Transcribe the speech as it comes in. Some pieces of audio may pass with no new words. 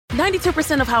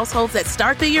92% of households that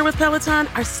start the year with Peloton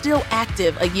are still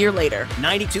active a year later.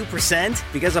 92%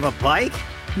 because of a bike?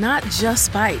 Not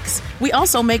just bikes. We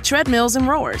also make treadmills and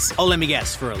rowers. Oh, let me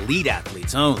guess, for elite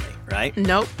athletes only, right?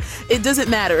 Nope. It doesn't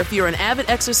matter if you're an avid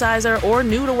exerciser or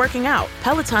new to working out.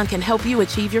 Peloton can help you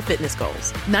achieve your fitness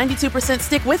goals. 92%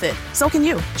 stick with it. So can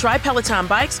you. Try Peloton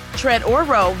bikes, tread, or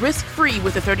row risk-free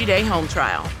with a 30-day home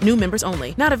trial. New members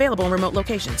only. Not available in remote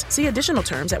locations. See additional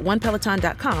terms at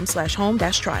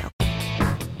onepeloton.com/home-trial.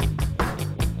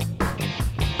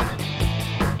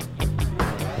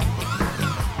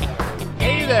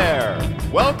 Hey there!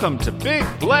 Welcome to Big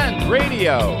Blend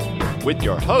Radio with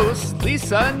your hosts,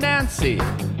 Lisa and Nancy,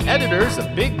 editors of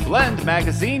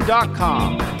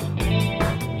BigBlendMagazine.com.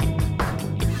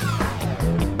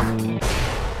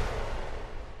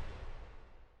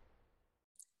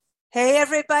 Hey,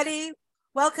 everybody.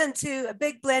 Welcome to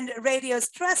Big Blend Radio's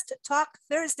Trust Talk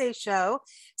Thursday show.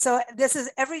 So this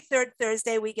is every third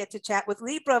Thursday we get to chat with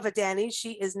Lee Brovadani.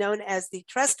 She is known as the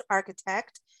Trust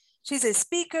Architect. She's a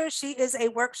speaker. She is a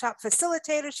workshop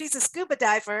facilitator. She's a scuba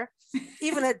diver,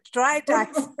 even a dry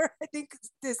diver, I think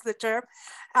is the term.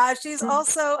 She's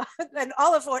also, and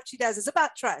all of what she does is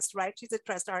about trust, right? She's a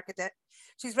trust architect.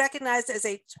 She's recognized as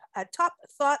a top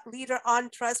thought leader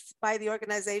on trust by the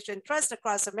organization Trust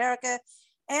Across America.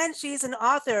 And she's an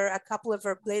author. A couple of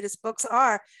her latest books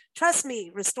are Trust Me,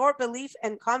 Restore Belief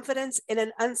and Confidence in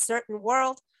an Uncertain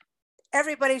World.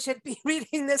 Everybody should be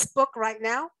reading this book right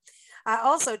now.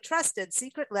 Also, Trusted,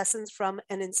 Secret Lessons from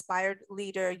an Inspired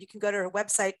Leader. You can go to her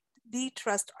website,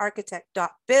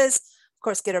 thetrustarchitect.biz. Of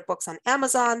course, get her books on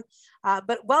Amazon.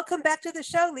 But welcome back to the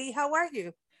show, Lee. How are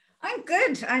you? I'm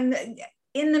good. I'm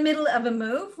in the middle of a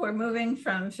move. We're moving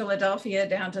from Philadelphia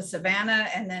down to Savannah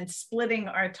and then splitting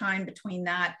our time between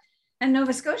that and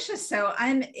Nova Scotia. So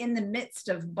I'm in the midst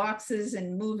of boxes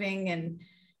and moving and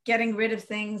getting rid of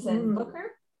things. And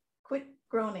Booker, quit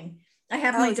groaning. I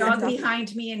have my dog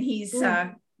behind me and he's,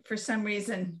 for some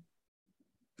reason,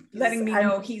 letting me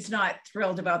know he's not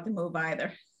thrilled about the move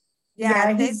either.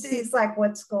 Yeah, he's like,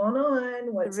 what's going on?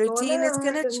 The routine is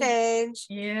going to change.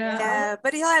 Yeah.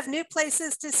 But he'll have new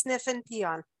places to sniff and pee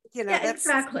on. You know,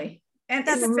 exactly. And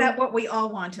isn't that what we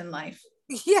all want in life?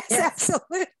 Yes,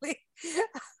 absolutely.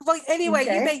 Well, anyway,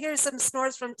 you may hear some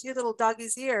snores from two little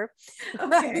doggies here.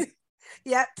 Okay.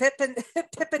 Yeah, Pip and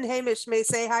Hamish may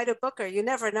say hi to Booker. You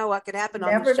never know what could happen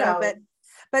on the show.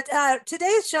 But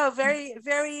today's show, very,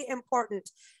 very important,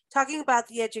 talking about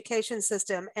the education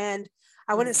system. And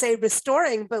I want to say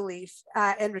restoring belief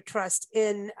and trust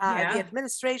in the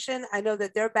administration. I know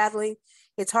that they're battling.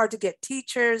 It's hard to get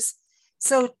teachers.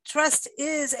 So trust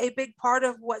is a big part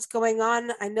of what's going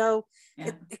on. I know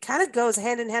it kind of goes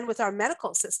hand in hand with our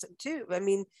medical system too. I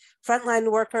mean,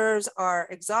 frontline workers are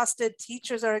exhausted,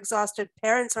 teachers are exhausted,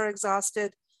 parents are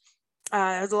exhausted.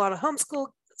 There's a lot of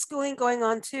homeschooling going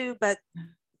on too, but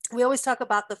we always talk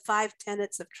about the 5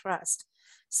 tenets of trust.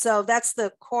 So that's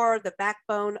the core, the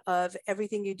backbone of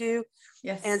everything you do.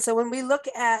 Yes. And so when we look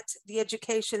at the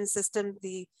education system,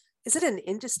 is it an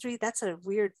industry? That's a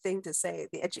weird thing to say,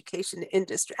 the education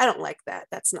industry. I don't like that.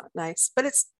 That's not nice, but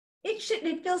it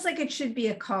feels like it should be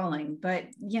a calling, but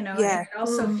it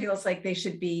also feels like they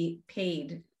should be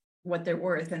paid what they're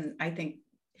worth. And I think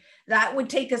that would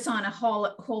take us on a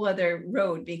whole other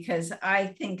road, because I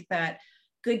think that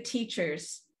good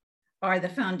teachers are the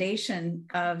foundation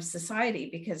of society,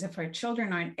 because if our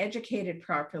children aren't educated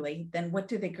properly, then what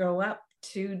do they grow up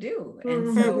to do?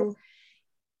 And so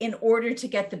in order to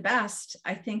get the best,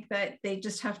 I think that they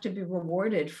just have to be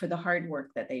rewarded for the hard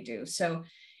work that they do. So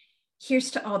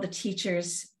here's to all the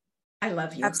teachers. I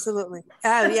love you. Absolutely.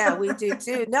 Oh yeah, we do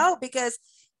too. No, because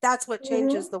that's what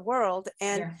changes the world.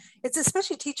 And it's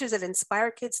especially teachers that inspire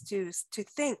kids to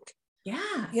think.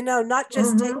 Yeah. Not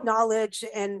just take knowledge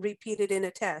and repeat it in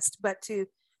a test, but to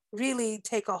really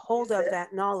take a hold of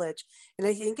that knowledge. And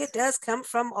I think it does come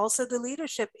from also the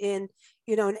leadership in,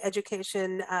 an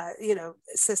education,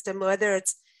 system, whether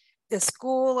it's a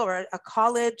school or a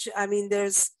college. I mean,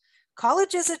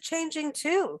 colleges are changing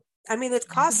too. I mean, it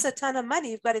costs a ton of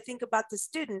money. You've got to think about the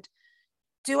student.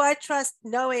 Do I trust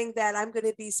knowing that I'm going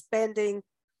to be spending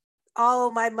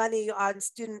all my money on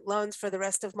student loans for the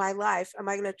rest of my life? Am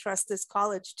I going to trust this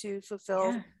college to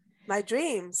fulfill my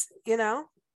dreams,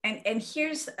 And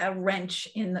here's a wrench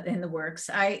in the works.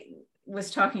 I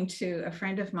was talking to a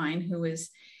friend of mine who is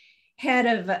head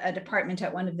of a department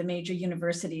at one of the major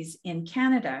universities in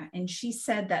Canada. And she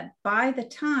said that by the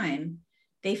time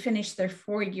they finish their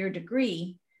 4-year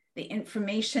degree, the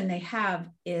information they have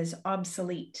is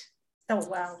obsolete. Oh,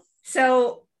 wow.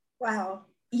 So wow.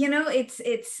 you know,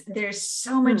 there's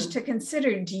so much to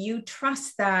consider. Do you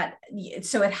trust that?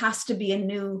 So it has to be a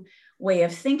new way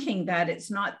of thinking, that it's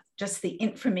not just the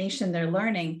information they're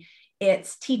learning,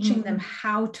 it's teaching them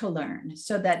how to learn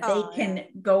so that they can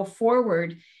go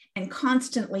forward and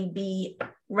constantly be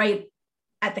right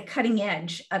at the cutting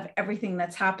edge of everything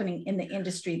that's happening in the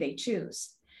industry they choose.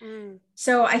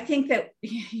 So I think that,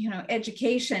 you know,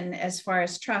 education as far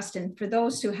as trust, and for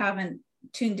those who haven't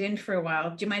tuned in for a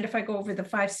while, do you mind if I go over the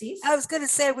 5 C's? I was going to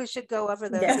say we should go over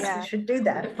those. Yes, yeah, we should do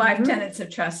that. The 5 tenets of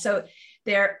trust. So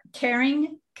they're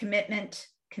caring, commitment,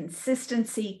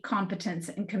 consistency, competence,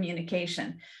 and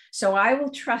communication. So I will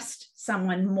trust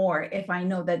someone more if I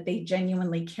know that they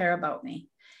genuinely care about me.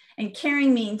 And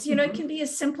caring means, you know, it can be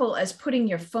as simple as putting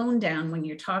your phone down when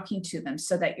you're talking to them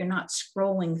so that you're not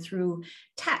scrolling through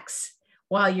texts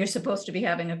while you're supposed to be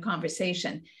having a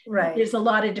conversation. Right. There's a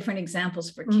lot of different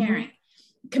examples for caring.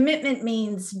 Commitment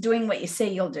means doing what you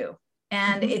say you'll do.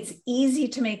 And it's easy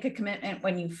to make a commitment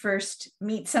when you first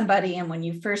meet somebody and when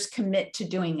you first commit to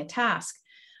doing a task.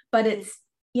 But it's,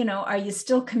 you know, are you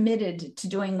still committed to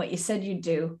doing what you said you'd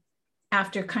do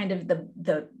after kind of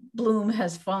the bloom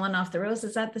has fallen off the rose?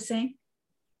 Is that the same?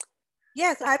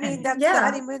 Yes, I mean, that's the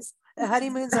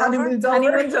honeymoon's over.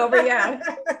 Honeymoon's over, yeah.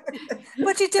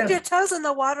 But you dipped your toes in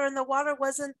the water and the water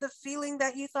wasn't the feeling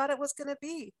that you thought it was going to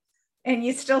be. And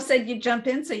you still said you jump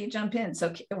in, so you jump in.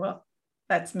 So, well,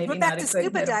 that's maybe not a good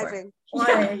scuba metaphor. diving.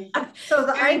 Yeah. So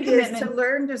the idea is to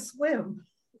learn to swim.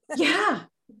 Yeah.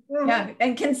 Yeah.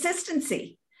 And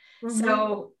consistency.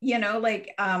 So, you know,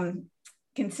 like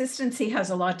consistency has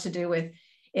a lot to do with,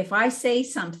 if I say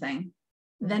something,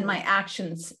 then my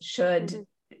actions should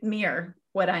mirror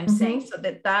what I'm saying, so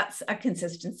that's a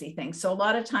consistency thing. So a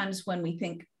lot of times when we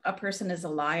think a person is a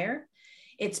liar,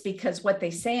 it's because what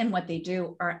they say and what they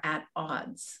do are at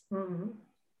odds.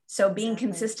 So being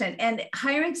consistent and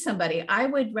hiring somebody, I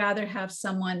would rather have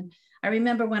someone. I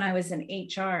remember when I was in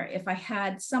HR, if I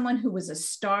had someone who was a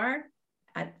star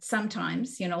at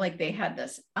sometimes, you know, like they had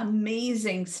this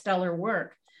amazing stellar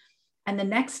work, and the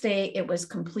next day it was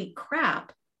complete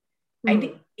crap.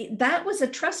 That was a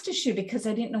trust issue because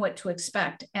I didn't know what to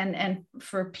expect. And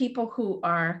for people who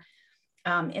are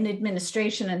in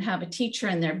administration and have a teacher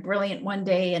and they're brilliant one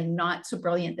day and not so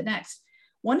brilliant the next,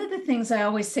 one of the things I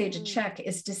always say to check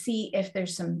is to see if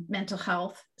there's some mental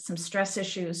health, some stress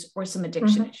issues, or some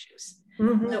addiction issues.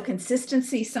 So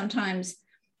consistency sometimes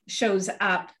shows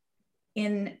up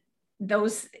in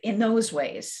those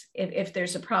ways if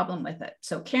there's a problem with it.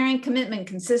 So caring, commitment,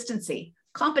 consistency,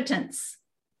 competence,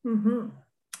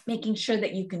 making sure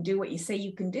that you can do what you say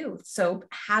you can do. So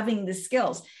having the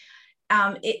skills,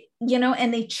 you know,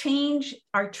 and they change,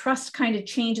 our trust kind of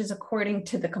changes according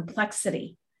to the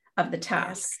complexity of the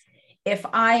task. If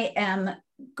I am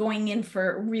going in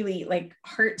for really like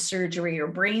heart surgery or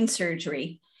brain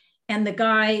surgery, and the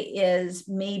guy is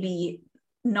maybe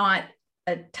not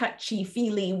a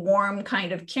touchy-feely, warm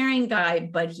kind of caring guy,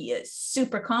 but he is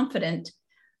super competent,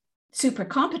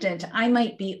 I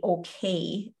might be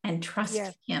okay and trust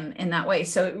him in that way.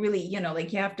 So it really, you know,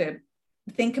 like you have to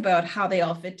think about how they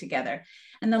all fit together.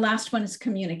 And the last one is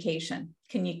communication.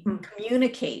 Can you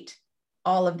communicate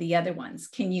all of the other ones?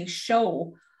 Can you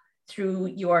show through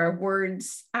your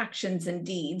words, actions, and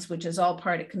deeds, which is all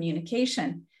part of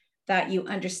communication, that you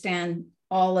understand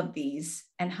all of these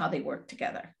and how they work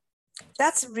together?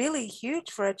 That's really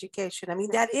huge for education. I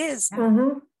mean, that is, I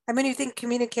mean, you think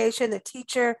communication, the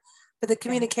teacher, but the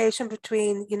communication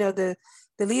between, you know, the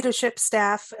leadership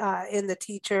staff and the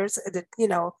teachers, you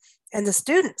know, and the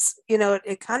students, you know,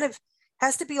 it kind of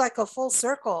has to be like a full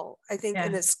circle, I think,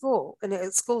 in a school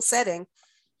setting.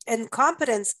 And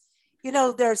competence, you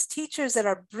know, there's teachers that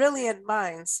are brilliant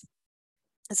minds,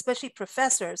 especially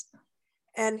professors.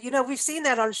 And, you know, we've seen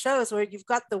that on shows where you've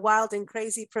got the wild and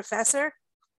crazy professor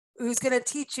who's going to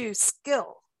teach you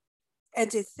skill and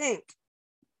to think,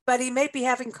 but he may be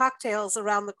having cocktails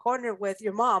around the corner with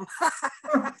your mom.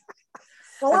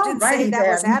 Well, I didn't say that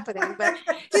was happening, but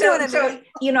you know what I mean? So,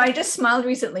 you know, I just smiled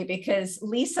recently because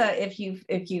Lisa, if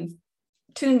you've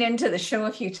tuned into the show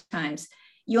a few times,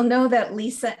 you'll know that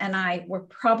Lisa and I were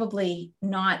probably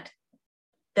not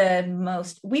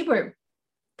we were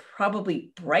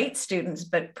probably bright students,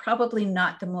 but probably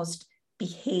not the most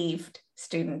behaved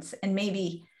students. And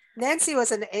maybe Nancy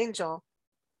was an angel.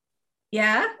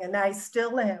 Yeah. And I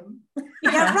still am.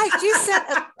 Yeah, right. You set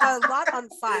a lot on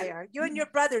fire. You and your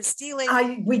brother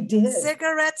stealing we did.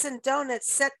 Cigarettes and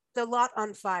donuts set the lot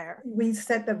on fire. We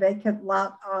set the vacant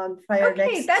lot on fire.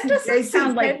 Okay, that doesn't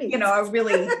sound like, you know, a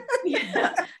really,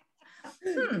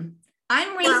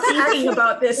 I'm rethinking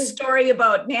about this story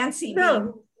about Nancy.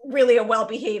 No, really a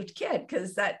well-behaved kid,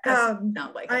 because that doesn't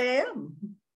sound like I am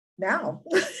now.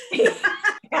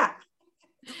 Yeah.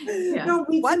 No,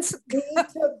 we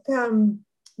took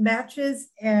matches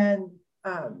and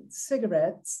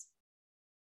cigarettes,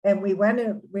 and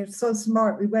we're so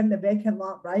smart. We went in the vacant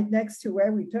lot right next to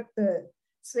where we took the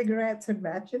cigarettes and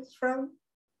matches from.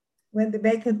 Went the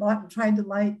vacant lot and tried to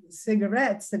light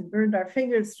cigarettes and burned our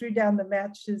fingers, threw down the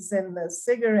matches and the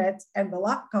cigarettes, and the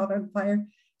lot caught on fire.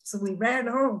 So we ran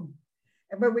home.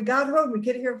 And when we got home, we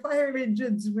could hear fire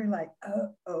engines. We're like,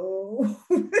 uh-oh.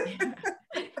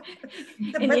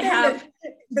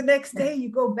 The next day you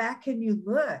go back and you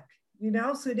look,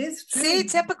 so it is true. See,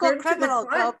 typical criminal,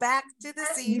 go back to the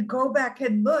scene. You go back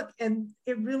and look, and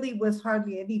it really was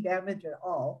hardly any damage at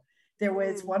all. There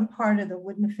was one part of the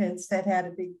wooden fence that had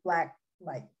a big black,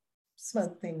 like,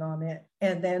 smoke thing on it.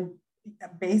 And then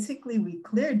basically we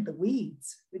cleared the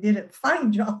weeds. We did a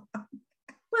fine job.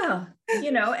 Well,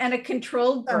 and a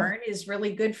controlled burn is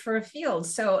really good for a field.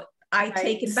 So I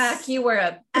take it back. You were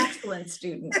an excellent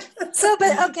student. So look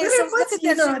at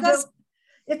this.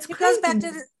 It goes back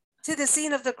to the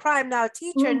scene of the crime. Now, a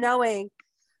teacher knowing,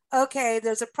 okay,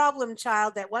 there's a problem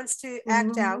child that wants to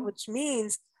act out, which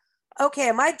means, okay,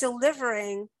 am I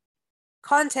delivering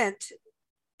content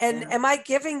and am I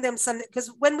giving them something? Because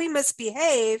when we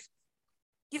misbehave,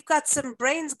 you've got some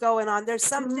brains going on. There's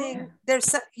something,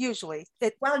 usually.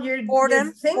 You're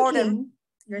boredom, thinking.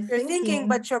 You're thinking,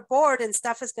 but you're bored and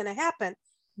stuff is going to happen.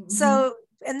 So,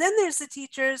 and then there's the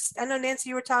teachers. I know, Nancy,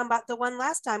 you were talking about the one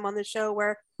last time on the show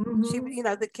where she,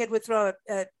 the kid would throw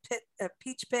a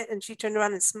peach pit and she turned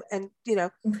around and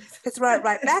could throw it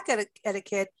right back at a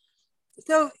kid.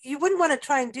 So you wouldn't want to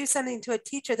try and do something to a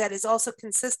teacher that is also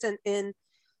consistent in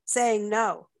saying,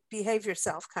 no, behave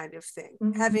yourself kind of thing.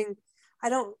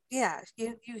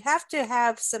 You have to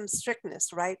have some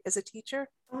strictness, right? As a teacher.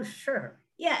 Oh, sure.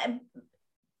 Yeah.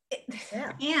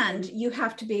 And you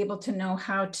have to be able to know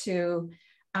how to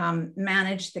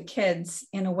manage the kids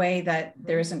in a way that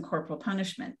there isn't corporal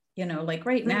punishment, like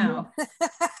right now.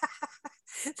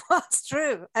 Well, it's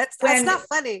true. That's not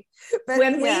funny. But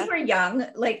when we were young,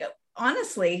 like,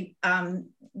 honestly,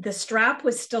 the strap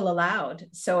was still allowed.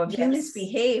 So if you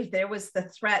misbehaved, there was the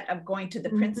threat of going to the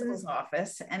principal's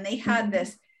office, and they had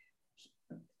this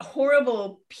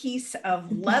horrible piece of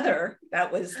leather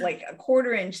that was like a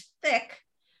 1/4 inch thick.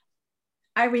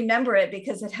 I remember it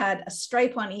because it had a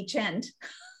stripe on each end.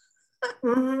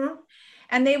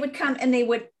 And they would come and they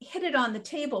would hit it on the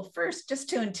table first just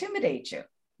to intimidate you.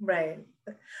 Right.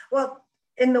 Well,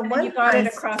 you got it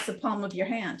across the palm of your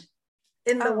hand.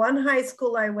 In the one high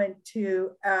school I went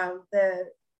to, I'm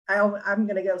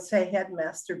going to go say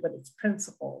headmaster, but it's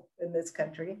principal in this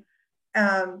country.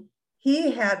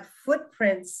 He had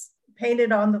footprints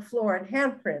painted on the floor and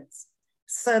handprints,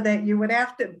 so that you would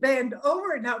have to bend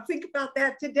over. Now think about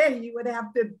that today. You would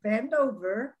have to bend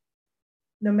over,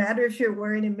 no matter if you're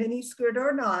wearing a mini skirt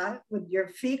or not, with your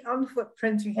feet on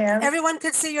footprints, your hands. Everyone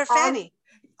could see your fanny.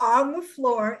 On the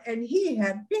floor, and he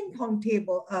had ping pong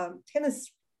table,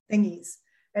 tennis thingies,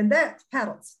 and that's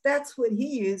paddles. That's what he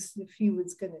used if he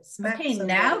was going to smack somebody.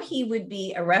 Now he would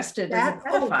be arrested as a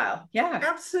pedophile. Yeah,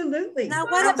 absolutely. Now,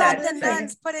 what about the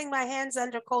nuns putting my hands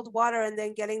under cold water and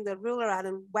then getting the ruler out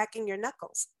and whacking your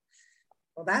knuckles?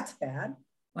 Well, that's bad.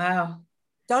 Wow.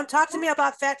 Don't talk to me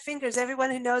about fat fingers. Everyone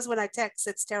who knows when I text,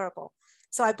 it's terrible.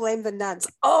 So I blame the nuns.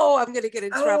 Oh, I'm going to get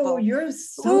in trouble. Oh, you're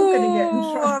so going to get in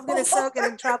trouble. I'm going to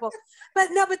get in trouble. But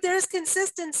there's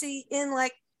consistency in,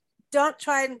 like, don't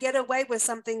try and get away with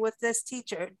something with this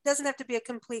teacher. It doesn't have to be a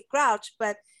complete grouch,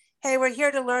 but hey, we're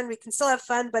here to learn. We can still have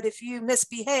fun, but if you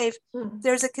misbehave,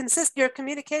 there's your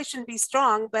communication be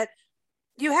strong, but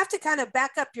you have to kind of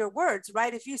back up your words,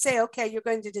 right? If you say, okay, you're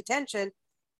going to detention,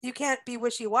 you can't be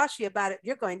wishy-washy about it.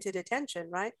 You're going to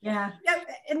detention, right? Yeah.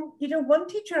 And one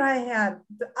teacher I had,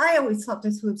 I always thought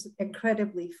this was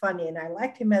incredibly funny, and I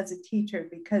liked him as a teacher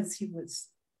because he was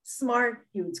smart,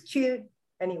 he was cute,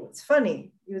 and he was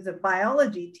funny. He was a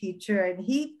biology teacher, and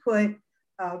he put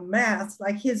a mask,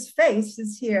 like his face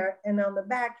is here, and on the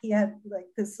back he had like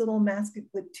this little mask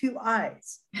with 2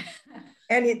 eyes.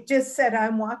 And it just said,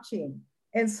 I'm watching.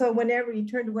 And so whenever you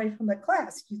turned away from the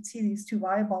class, you'd see these 2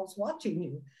 eyeballs watching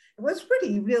you. It was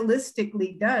pretty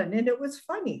realistically done, and it was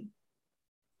funny.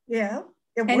 Yeah,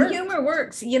 it worked. And humor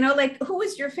works. Like, who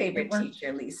was your favorite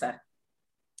teacher, Lisa?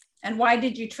 And why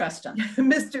did you trust him?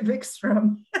 Mr.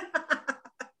 Vikstrom.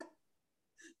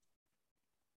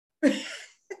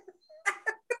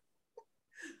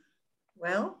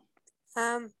 Well,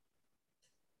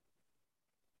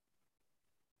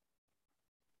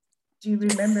 do you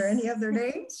remember any other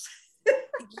names?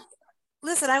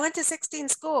 Listen, I went to 16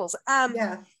 schools.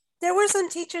 Yeah. There were some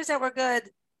teachers that were good,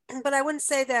 but I wouldn't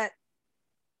say that.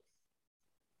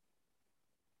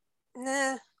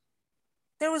 Nah,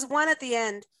 there was one at the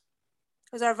end.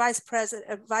 It was our vice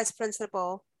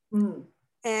principal,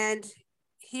 and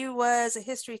he was a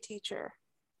history teacher.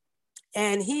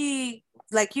 And he,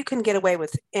 like, you couldn't get away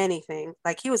with anything.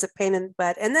 Like, he was a pain in the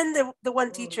butt. And then the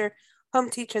one teacher, home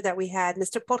teacher that we had,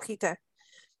 Mr. Porquita,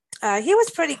 he was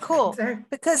pretty cool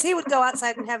because he would go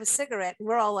outside and have a cigarette. And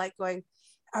we're all like going,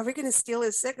 are we going to steal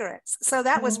his cigarettes? So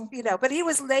that was, but he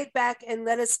was laid back and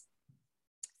let us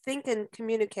think and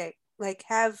communicate, like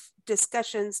have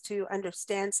discussions to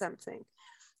understand something.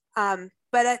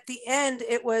 But at the end,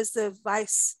 it was the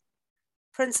vice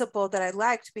principal that I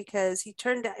liked because he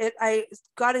turned out, I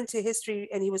got into history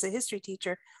and he was a history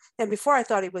teacher. And before I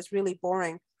thought he was really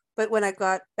boring. But when I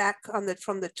got back from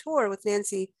the tour with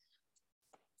Nancy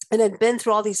and had been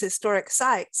through all these historic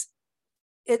sites,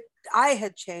 I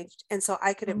had changed. And so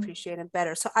I could appreciate him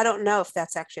better. So I don't know if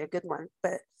that's actually a good one,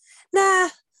 but nah.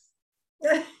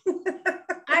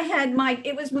 I had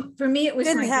for me, it was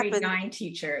my grade 9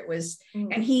 teacher. It was,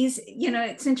 and he's,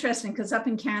 it's interesting because up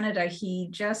in Canada, he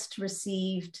just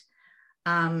received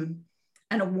an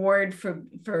award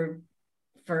for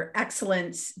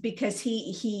excellence because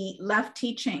he left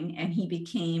teaching and he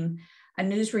became a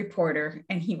news reporter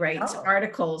and he writes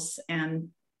articles and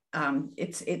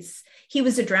he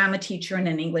was a drama teacher and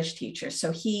an English teacher.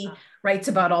 So he writes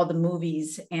about all the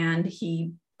movies and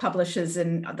he publishes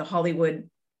in the Hollywood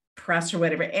Press or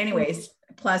whatever. Anyways,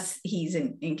 plus he's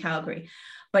in Calgary.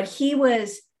 But he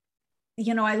was,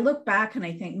 I look back and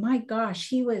I think, my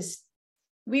gosh,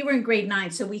 we were in grade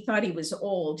 9, so we thought he was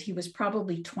old. He was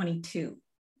probably 22.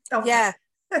 Oh, yeah,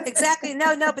 exactly.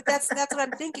 No, but that's what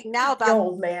I'm thinking now about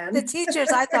old man. The teachers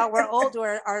I thought were old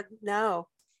are no.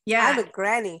 Yeah, I'm a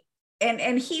granny.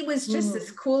 And he was just this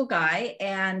cool guy,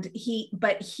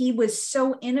 but he was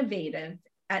so innovative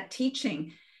at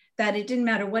teaching that it didn't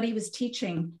matter what he was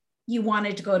teaching, you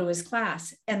wanted to go to his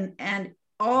class. And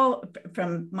all,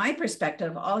 from my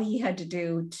perspective, all he had to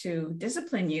do to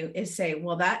discipline you is say,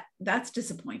 well, that's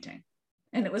disappointing.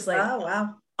 And it was like, oh,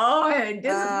 wow. Oh, I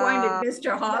disappointed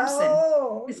Mr. Hobson.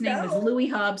 No, his name was Louis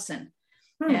Hobson.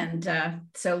 And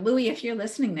so Louis, if you're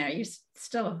listening there, you're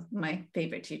still my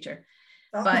favorite teacher.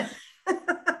 But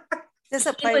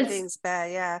disappointing's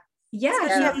bad, yeah.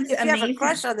 Yeah, if you have a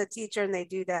crush on the teacher and they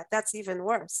do that, that's even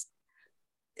worse.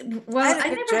 Well, I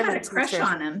never had a crush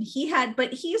on him.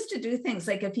 But he used to do things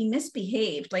like if he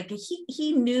misbehaved, like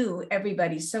he knew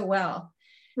everybody so well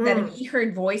that if he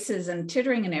heard voices and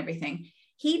tittering and everything,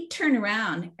 he'd turn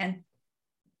around and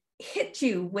hit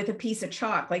you with a piece of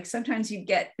chalk. Like sometimes you'd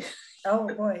get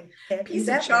a piece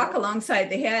of chalk alongside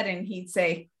the head and he'd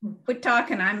say, quit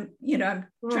talking, I'm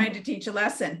trying to teach a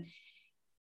lesson.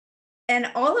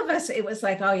 And all of us, it was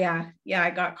like, oh yeah,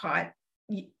 I got caught.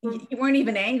 You weren't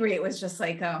even angry. It was just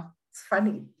like, oh, it's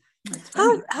funny.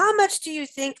 How much do you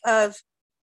think of,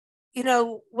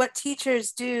 what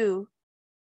teachers do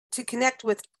to connect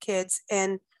with kids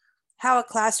and how a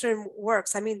classroom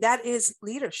works? I mean, that is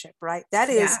leadership, right? That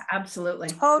is absolutely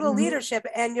total leadership.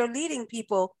 And you're leading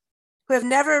people who have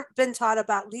never been taught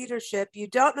about leadership. You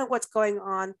don't know what's going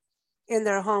on in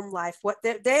their home life. What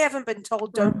they haven't been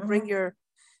told, don't bring your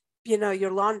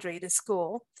laundry to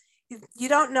school. You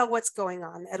don't know what's going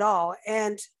on at all.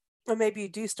 Or maybe you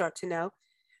do start to know,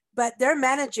 but they're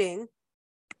managing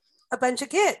a bunch of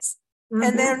kids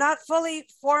and they're not fully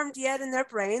formed yet in their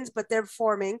brains, but they're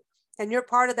forming and you're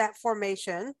part of that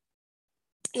formation.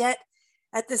 Yet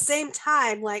at the same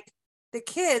time, like the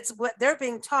kids, what they're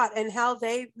being taught and how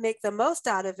they make the most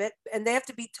out of it, and they have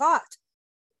to be taught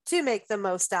to make the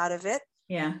most out of it.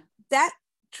 Yeah. That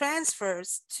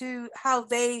transfers to how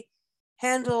they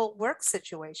handle work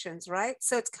situations, right?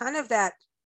 So it's kind of that,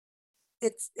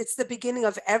 it's the beginning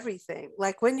of everything.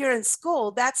 Like when you're in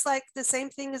school, that's like the same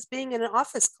thing as being in an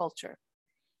office culture.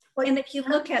 And if you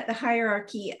look at the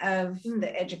hierarchy of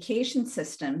the education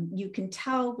system, you can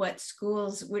tell which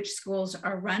schools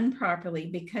are run properly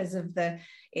because of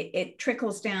it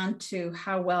trickles down to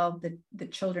how well the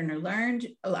children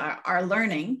are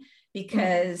learning,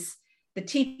 because the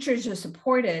teachers are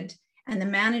supported and the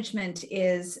management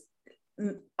is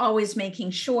always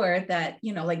making sure that,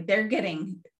 like they're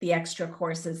getting the extra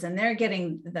courses and they're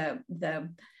getting the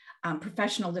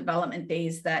professional development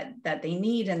days that they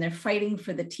need, and they're fighting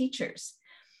for the teachers.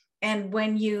 And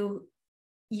when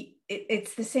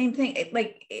it's the same thing.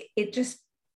 It just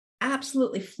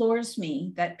absolutely floors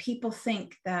me that people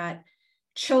think that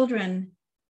children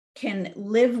can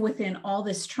live within all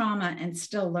this trauma and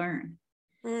still learn.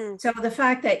 So the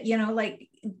fact that,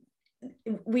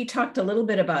 we talked a little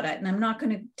bit about it, and I'm not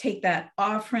going to take that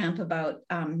off ramp about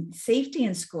safety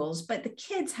in schools, but the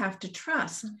kids have to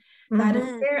trust that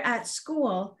if they're at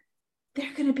school,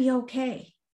 they're going to be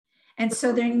okay. And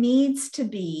so there needs to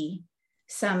be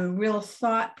some real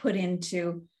thought put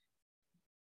into,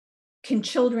 can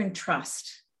children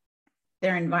trust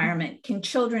their environment? Can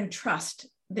children trust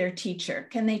their teacher?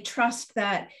 Can they trust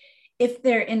that if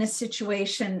they're in a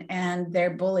situation and they're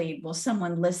bullied, will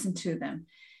someone listen to them?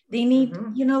 They need,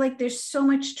 like there's so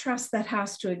much trust that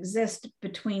has to exist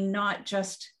between not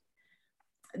just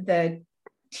the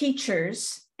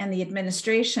teachers and the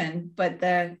administration, but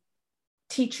the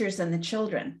teachers and the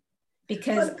children.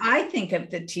 Because I think of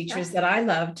the teachers that I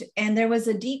loved, and there was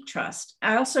a deep trust.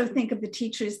 I also think of the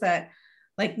teachers that,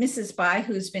 like Mrs. Bai,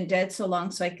 who's been dead so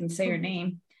long, so I can say her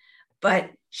name, but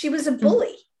she was a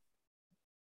bully.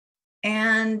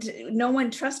 And no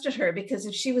one trusted her, because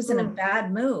if she was in a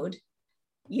bad mood,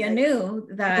 you knew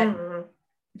that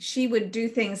she would do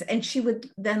things, and she would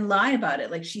then lie about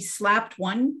it. Like she slapped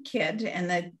one kid and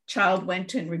the child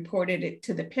went and reported it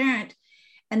to the parent.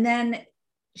 And then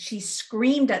she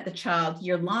screamed at the child,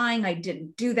 "You're lying. I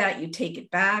didn't do that. You take it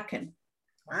back." And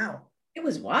wow, it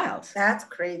was wild. That's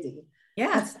crazy.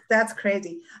 Yeah, that's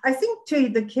crazy. I think too,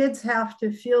 the kids have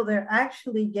to feel they're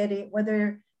actually getting,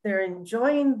 whether they're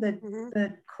enjoying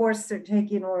the course they're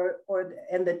taking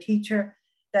and the teacher,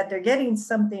 that they're getting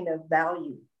something of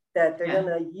value that they're going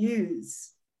to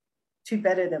use to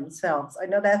better themselves. I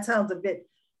know that sounds a bit,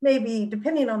 maybe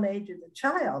depending on the age of the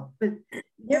child, but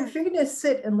if you're going to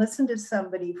sit and listen to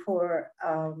somebody for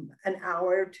an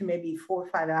hour to maybe 4 or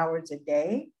 5 hours a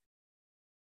day,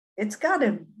 it's got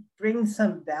to bring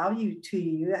some value to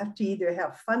you. You have to either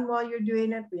have fun while you're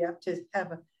doing it, or you have to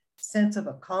have a sense of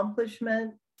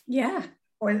accomplishment. Yeah.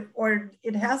 Or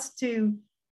it has to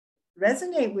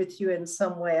resonate with you in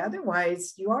some way.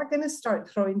 Otherwise, you are going to start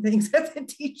throwing things at the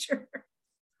teacher.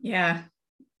 Yeah.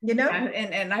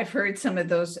 And I've heard some of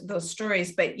those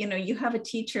stories, but you have a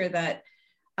teacher that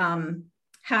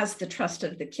has the trust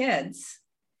of the kids,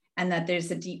 and that there's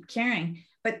a deep caring,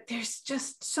 but there's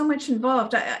just so much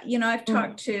involved. I've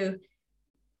talked to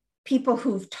people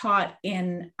who've taught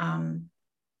in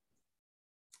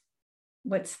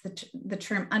what's the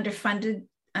term, underfunded.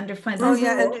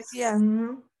 Oh yeah.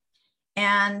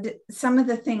 And some of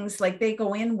the things, like they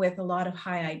go in with a lot of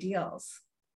high ideals.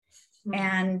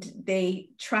 And they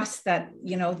trust that,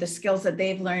 the skills that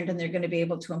they've learned, and they're going to be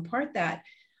able to impart that.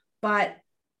 But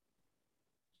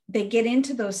they get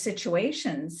into those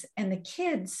situations, and the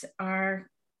kids are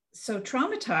so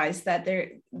traumatized that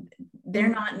they're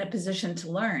not in a position to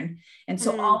learn. And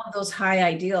so all of those high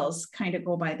ideals kind of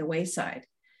go by the wayside.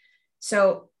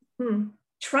 So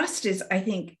trust is, I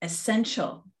think,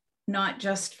 essential, not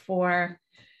just for...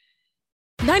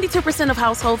 92% of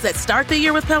households that start the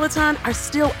year with Peloton are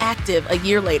still active a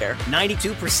year later.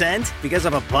 92% because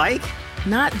of a bike?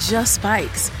 Not just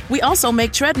bikes. We also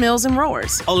make treadmills and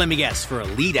rowers. Oh, let me guess, for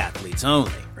elite athletes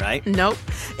only, right? Nope.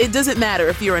 It doesn't matter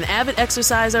if you're an avid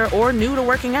exerciser or new to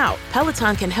working out.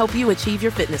 Peloton can help you achieve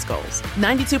your fitness goals.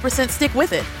 92% stick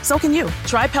with it. So can you.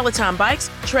 Try Peloton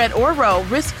bikes, tread, or row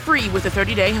risk-free with a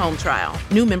 30-day home trial.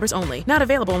 New members only. Not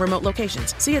available in remote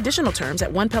locations. See additional terms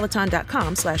at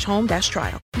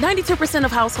onepeloton.com/home-trial. 92%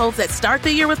 of households that start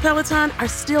the year with Peloton are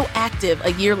still active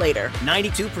a year later.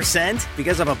 92%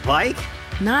 because of a bike?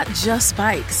 Not just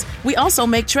bikes. We also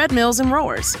make treadmills and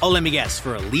rowers. Oh, let me guess,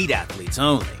 for elite athletes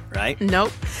only, right?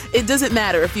 Nope. It doesn't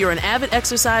matter if you're an avid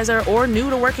exerciser or new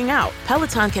to working out.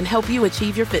 Peloton can help you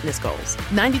achieve your fitness goals.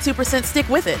 92% stick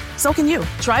with it. So can you.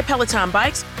 Try Peloton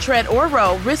bikes, tread, or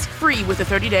row risk-free with a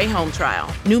 30-day home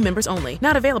trial. New members only.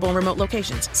 Not available in remote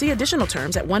locations. See additional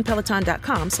terms at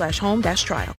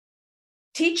onepeloton.com/home-trial.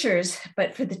 Teachers,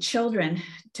 but for the children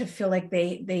to feel like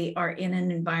they are in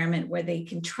an environment where they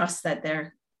can trust that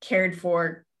they're cared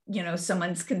for,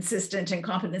 someone's consistent and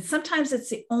competent. Sometimes it's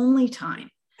the only time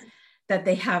that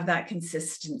they have that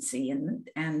consistency and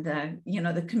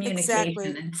the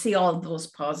communication and see all of those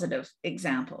positive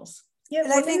examples. Yeah,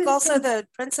 and I think also the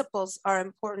principals are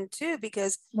important too,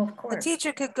 because the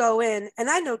teacher could go in, and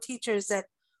I know teachers that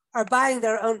are buying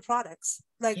their own products,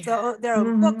 like their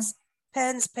own books,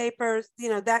 pens, papers,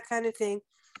 that kind of thing.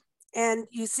 And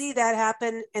you see that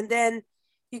happen. And then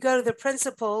you go to the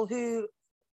principal, who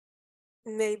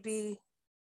may be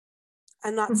a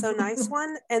not so nice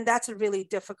one. And that's a really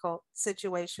difficult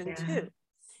situation too.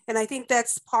 And I think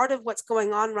that's part of what's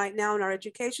going on right now in our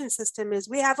education system is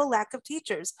we have a lack of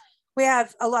teachers. We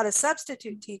have a lot of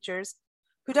substitute teachers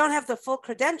who don't have the full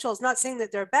credentials, not saying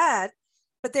that they're bad,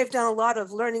 but they've done a lot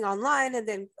of learning online. And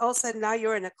then all of a sudden now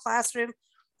you're in a classroom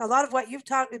a lot of what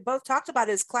both talked about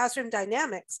is classroom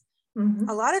dynamics. Mm-hmm.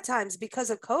 A lot of times because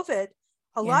of COVID,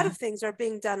 a lot of things are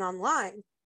being done online,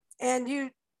 and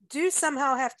you do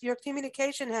somehow your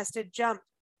communication has to jump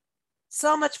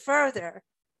so much further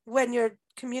when you're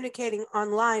communicating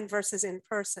online versus in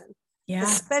person,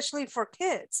 especially for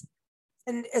kids.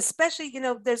 And especially,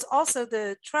 there's also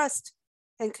the trust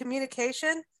and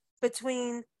communication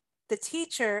between the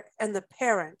teacher and the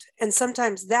parent. And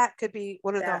sometimes that could be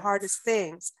one of the hardest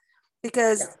things,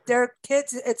 because their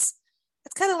kids, it's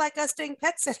kind of like us doing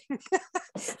pet sitting.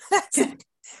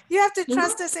 You have to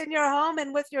trust us in your home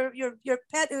and with your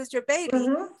pet who's your baby,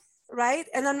 right?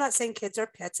 And I'm not saying kids are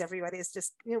pets, everybody. It's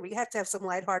just, we have to have some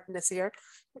lightheartedness here,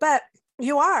 but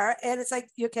you are. And it's like,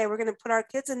 okay, we're going to put our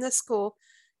kids in this school.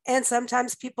 And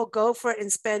sometimes people go for it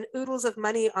and spend oodles of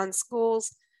money on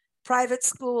schools, private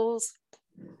schools,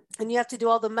 and you have to do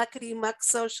all the muckety muck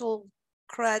social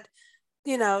crud,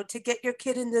 to get your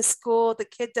kid in this school. The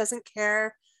kid doesn't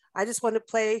care. I just want to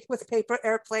play with paper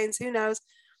airplanes, who knows?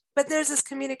 But there's this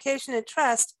communication and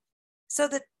trust. So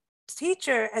the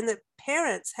teacher and the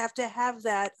parents have to have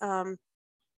that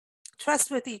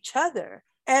trust with each other.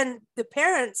 And the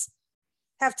parents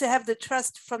have to have the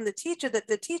trust from the teacher, that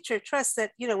the teacher trusts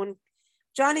that, when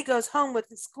Johnny goes home with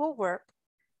his schoolwork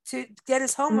to get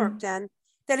his homework done,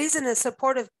 that he's in a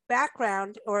supportive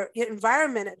background or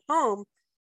environment at home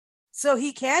so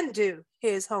he can do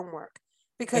his homework.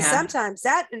 Because sometimes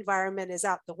that environment is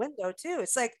out the window too.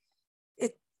 It's like,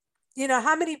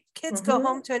 how many kids go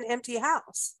home to an empty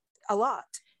house? A lot.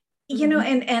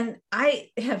 And I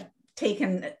have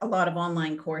taken a lot of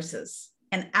online courses,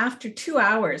 and after 2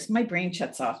 hours, my brain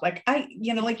shuts off. Like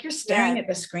you're staring at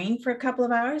the screen for a couple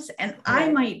of hours, and I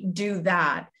might do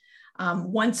that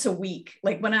once a week.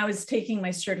 Like when I was taking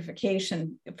my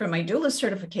certification for my doula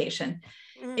certification,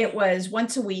 it was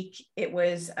once a week. It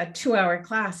was a 2-hour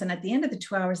class. And at the end of the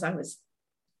 2 hours, I was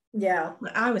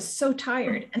so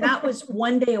tired. And that was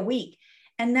one day a week.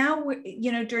 And now,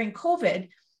 during COVID,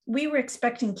 we were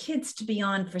expecting kids to be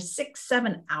on for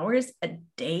 6-7 hours a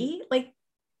day. Like,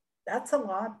 that's a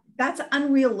lot. That's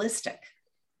unrealistic.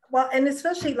 Well, and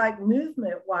especially like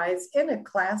movement wise in a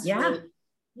classroom,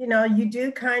 you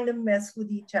do kind of mess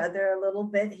with each other a little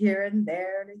bit here and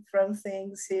there, to throw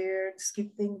things here, to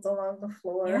skip things along the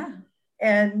floor. Yeah.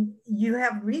 And you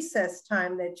have recess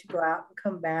time that you go out and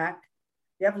come back.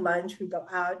 You have lunch, we go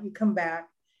out, you come back,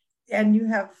 and you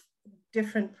have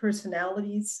different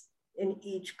personalities in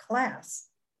each class.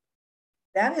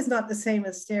 That is not the same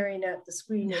as staring at the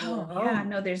screen.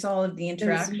 No, there's all of the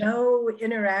interaction. There's no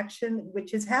interaction,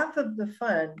 which is half of the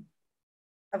fun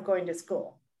of going to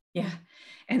school. Yeah.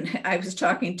 And I was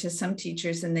talking to some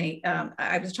teachers, and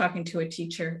I was talking to a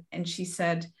teacher, and she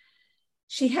said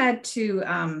she had to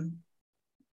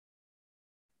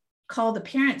call the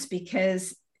parents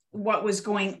because what was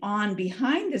going on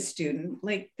behind the student,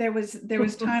 like there was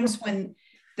times when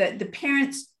the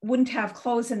parents wouldn't have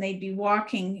clothes and they'd be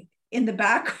walking in the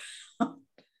background.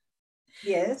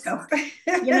 Yes. So,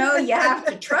 you have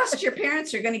to trust your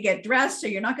parents are going to get dressed, so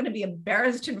you're not going to be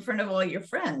embarrassed in front of all your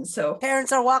friends. So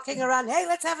parents are walking around, hey,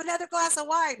 let's have another glass of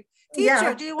wine.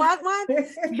 Teacher, do you want one?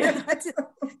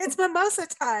 It's mimosa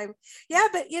time. Yeah,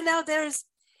 but there's,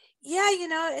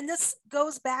 and this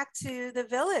goes back to the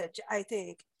village, I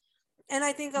think. And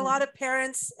I think a lot of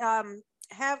parents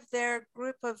have their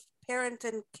group of parent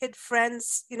and kid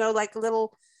friends, like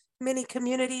little mini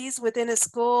communities within a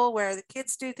school where the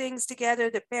kids do things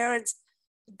together. The parents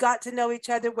got to know each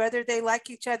other, whether they like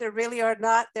each other really or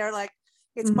not. They're like,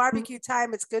 it's barbecue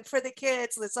time. It's good for the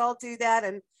kids. Let's all do that.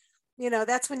 And,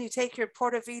 that's when you take your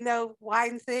Portofino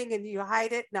wine thing and you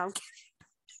hide it. No, I'm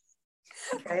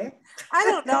kidding. Okay. I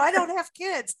don't know. I don't have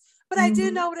kids, but I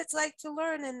do know what it's like to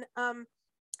learn and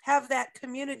have that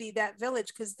community, that village,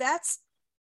 because that's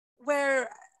where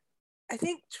I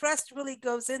think trust really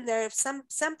goes in there. If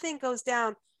something goes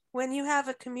down, when you have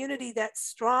a community that's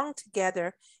strong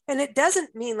together, and it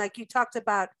doesn't mean, like you talked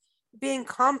about, being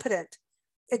competent.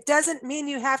 It doesn't mean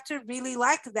you have to really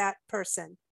like that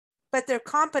person, but they're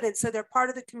competent, so they're part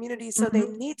of the community, so they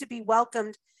need to be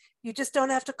welcomed. You just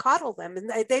don't have to coddle them,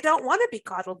 and they don't want to be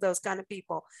coddled, those kind of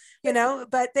people,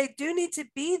 but they do need to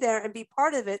be there and be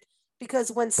part of it,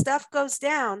 because when stuff goes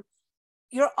down,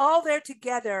 you're all there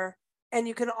together and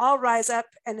you can all rise up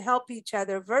and help each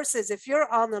other, versus if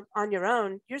you're on your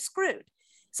own, you're screwed.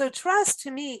 So trust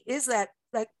to me is that,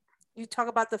 like you talk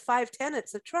about the 5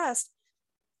 tenets of trust,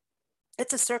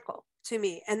 it's a circle to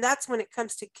me. And that's when it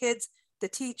comes to kids, the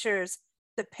teachers,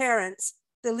 the parents,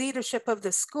 the leadership of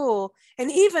the school.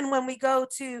 And even when we go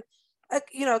to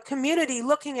a community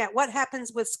looking at what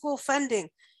happens with school funding,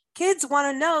 kids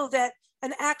want to know that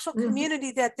an actual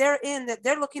community that they're in, that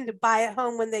they're looking to buy a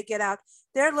home when they get out.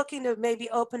 They're looking to maybe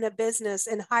open a business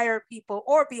and hire people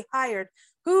or be hired.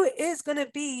 Who is going to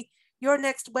be your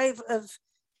next wave of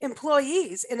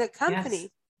employees in a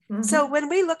company? Yes. So when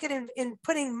we look at in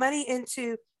putting money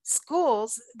into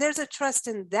schools, there's a trust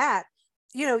in that.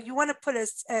 You know, you want to put a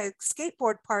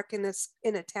skateboard park in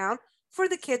a town for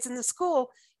the kids in the school,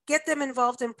 get them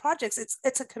involved in projects.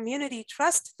 It's a community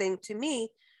trust thing to me,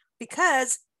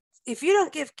 because if you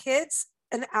don't give kids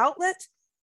an outlet,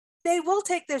 they will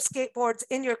take their skateboards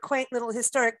in your quaint little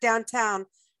historic downtown.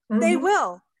 They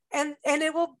will. And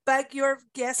it will bug your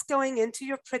guests going into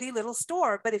your pretty little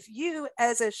store. But if you,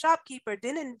 as a shopkeeper,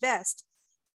 didn't invest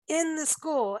in the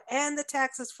school and the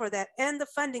taxes for that and the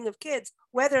funding of kids,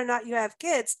 whether or not you have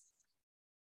kids,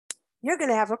 you're going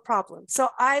to have a problem. So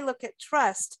I look at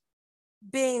trust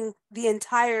being the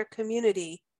entire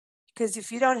community, because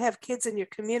if you don't have kids in your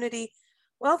community,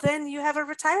 well, then you have a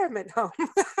retirement home.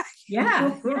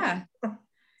 Yeah.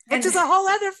 Which is a whole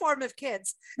other form of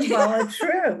kids. Well, it's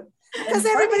true. Because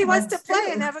everybody wants to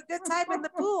play and have a good time in the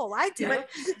pool. I do.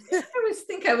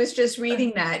 I was just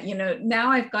reading that, you know,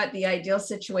 now I've got the ideal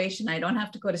situation. I don't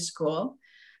have to go to school.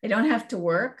 I don't have to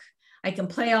work. I can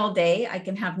play all day. I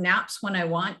can have naps when I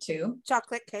want to.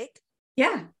 Chocolate cake.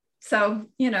 Yeah. So,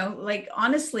 you know, like,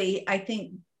 honestly, I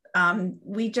think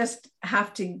we just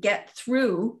have to get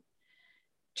through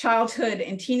childhood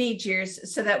and teenage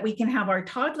years so that we can have our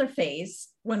toddler phase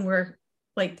when we're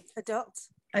like adults.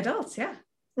 Yeah.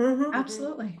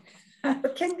 Absolutely.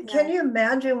 Can you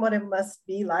imagine what it must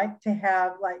be like to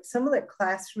have like some of the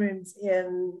classrooms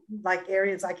in like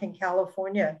areas like in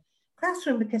California,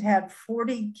 classroom that could have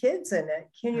 40 kids in it?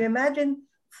 Can you imagine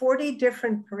 40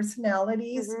 different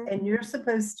personalities, and you're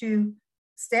supposed to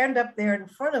stand up there in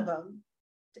front of them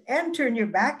and turn your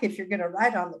back if you're going to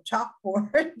write on the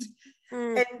chalkboard.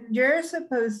 And you're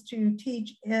supposed to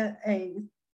teach in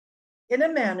a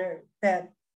manner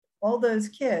that all those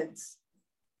kids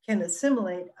can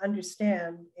assimilate,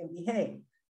 understand, and behave.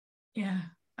 Yeah,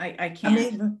 I can't. I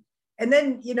mean, and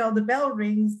then, you know, the bell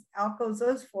rings, out goes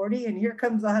those 40, and here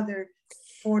comes the other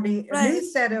 40, a new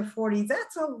set of 40s.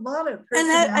 That's a lot of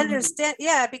personality. And I understand,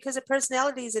 yeah, because of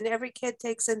personalities, and every kid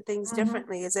takes in things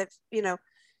differently. Is it, you know,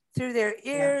 through their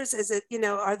ears? Is it, you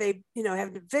know, are they, you know,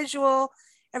 have visual?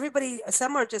 Everybody,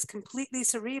 some are just completely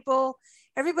cerebral.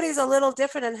 Everybody's a little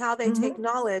different in how they take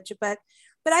knowledge, but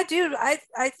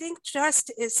I think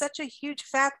trust is such a huge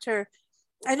factor.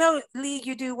 I know, Lee,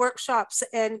 you do workshops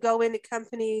and go into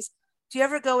companies. Do you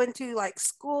ever go into like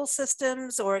school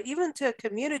systems or even to a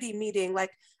community meeting,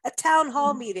 like a town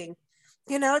hall meeting?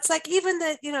 You know, it's like even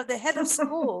the head of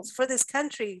schools for this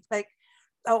country, like,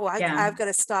 I've got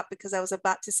to stop because I was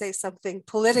about to say something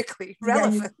politically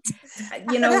relevant.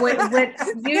 You know, what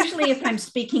usually if I'm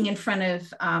speaking in front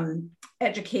of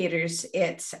educators,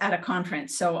 it's at a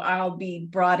conference. So I'll be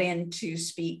brought in to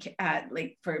speak at,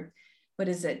 like, for, what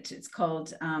is it? It's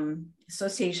called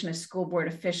Association of School Board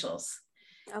Officials.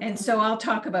 Okay. And so I'll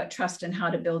talk about trust and how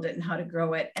to build it and how to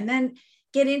grow it. And then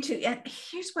get into, and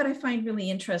here's what I find really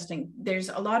interesting. There's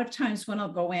a lot of times when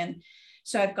I'll go in,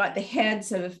 so I've got the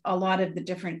heads of a lot of the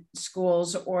different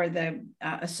schools or the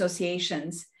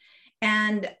associations,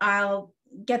 and I'll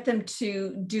get them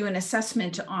to do an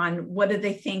assessment on what do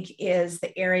they think is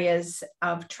the areas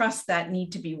of trust that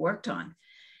need to be worked on.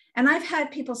 And I've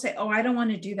had people say, oh, I don't want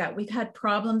to do that. We've had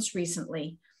problems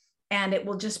recently, and it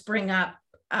will just bring up,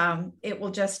 it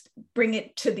will just bring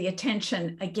it to the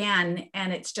attention again,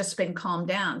 and it's just been calmed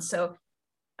down. So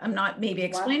I'm not maybe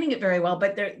explaining it very well,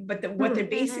 but what they're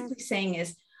basically saying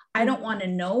is, I don't want to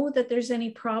know that there's any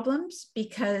problems,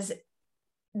 because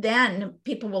then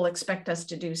people will expect us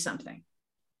to do something.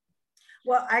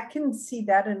 Well, I can see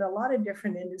that in a lot of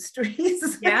different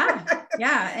industries. Yeah.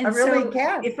 And I really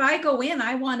can. If I go in,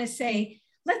 I want to say,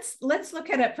 let's look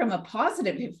at it from a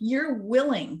positive. If you're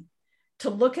willing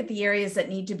to look at the areas that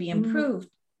need to be improved,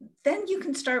 then you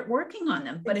can start working on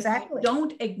them. But if you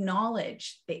don't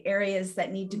acknowledge the areas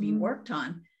that need to be worked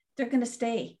on, they're going to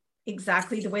stay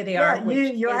exactly the way they are, which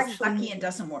is sucky and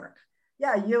doesn't work.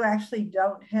 Yeah, you actually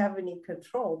don't have any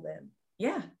control then.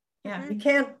 Yeah. You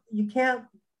can't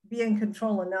be in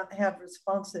control and not have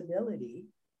responsibility.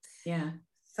 Yeah.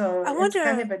 So it's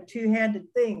kind of a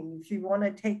two-handed thing. If you want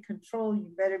to take control, you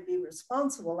better be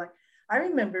responsible. Like, I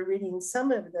remember reading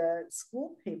some of the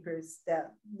school papers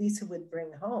that Lisa would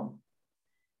bring home.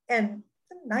 And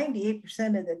 98%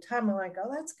 of the time, I'm like, oh,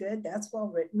 that's good. That's well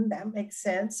written. That makes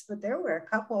sense. But there were a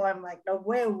couple, I'm like, no,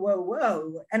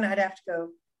 whoa. And I'd have to go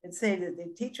and say to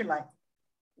the teacher, like,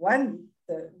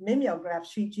 the mimeograph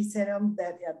sheet, she said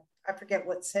that I forget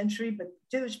what century, but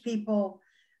Jewish people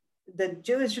the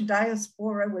Jewish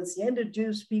diaspora was the end of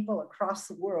Jewish people across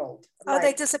the world.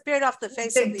 They disappeared off the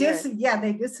face of the earth. Yeah,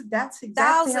 that's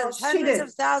exactly how she hundreds did.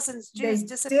 of thousands Jews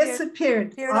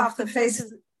disappeared off the face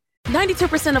of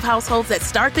 92% of households that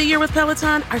start the year with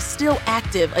Peloton are still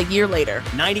active a year later.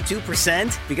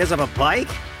 92% because of a bike?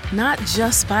 Not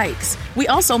just bikes. We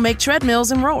also make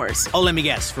treadmills and rowers. Oh, let me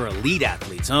guess, for elite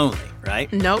athletes only,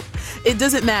 right? Nope. It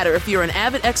doesn't matter if you're an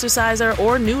avid exerciser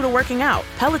or new to working out.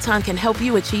 Peloton can help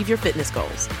you achieve your fitness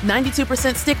goals.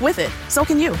 92% stick with it. So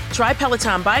can you. Try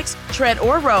Peloton bikes, tread,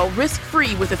 or row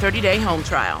risk-free with a 30-day home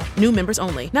trial. New members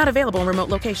only. Not available in remote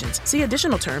locations. See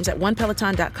additional terms at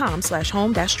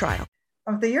onepeloton.com/home-trial.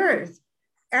 Of the earth.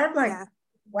 And I'm like,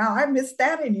 wow, I missed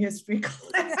that in history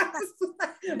class.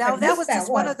 No, that was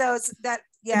just one of those that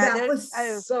was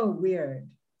so weird.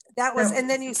 That was, and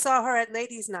then you saw her at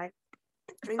ladies' night.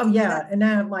 Oh yeah, and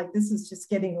now I'm like, this is just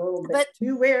getting a little bit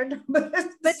too weird. But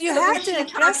you have to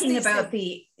talking about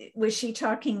was she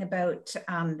talking about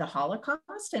the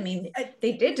Holocaust? I mean,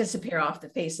 they did disappear off the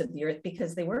face of the earth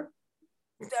because they were.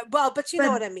 Well, but you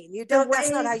know what I mean. You don't.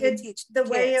 That's not how you teach. The kids.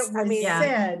 way it was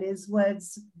said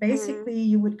was basically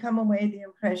you would come away the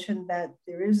impression that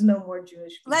there is no more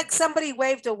Jewish people. Like somebody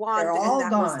waved a wand and that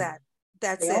gone. Was that.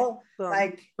 That's it.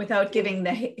 Like without giving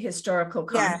the historical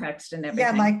context and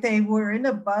everything. Yeah, like they were in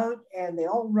a boat and they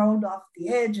all rowed off the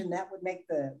edge, and that would make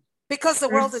the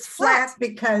world is flat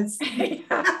because the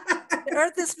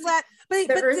earth is flat. But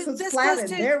the earth was flat, and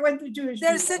there went the Jewish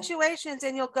people. There's situations,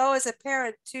 and you'll go as a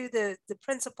parent to the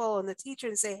principal and the teacher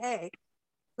and say, "Hey,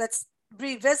 let's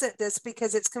revisit this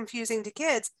because it's confusing to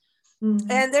kids."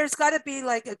 Mm-hmm. And there's got to be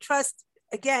like a trust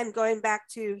again, going back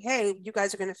to, "Hey, you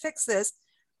guys are going to fix this,"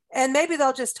 and maybe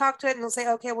they'll just talk to it and they'll say,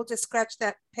 "Okay, we'll just scratch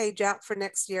that page out for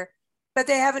next year," but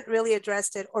they haven't really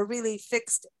addressed it or really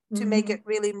fixed it to make it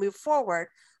really move forward,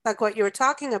 like what you were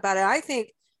talking about. And I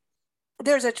think.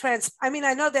 There's a I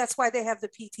know that's why they have the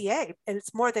PTA, and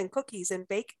it's more than cookies and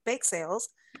bake sales.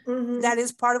 Mm-hmm. That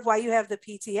is part of why you have the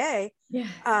PTA. Yeah.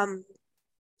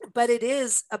 But it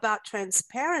is about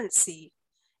transparency.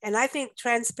 And I think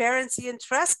transparency and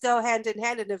trust go hand in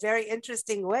hand in a very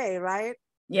interesting way, right?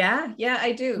 Yeah,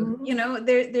 I do. Mm-hmm. You know,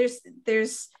 there's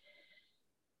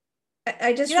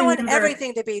I just you don't want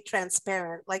everything to be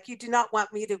transparent. Like you do not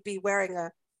want me to be wearing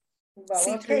a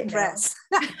see-through dress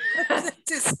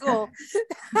to school.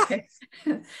 Okay.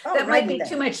 That might be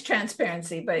too much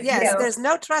transparency, but yes, there's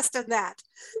no trust in that.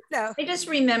 No. I just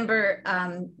remember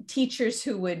teachers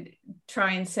who would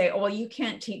try and say, "Oh, well, you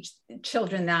can't teach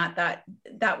children that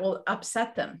will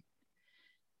upset them."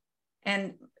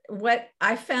 And what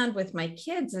I found with my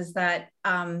kids is that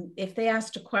if they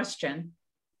asked a question,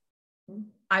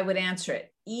 I would answer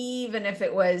it, even if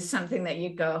it was something that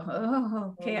you go,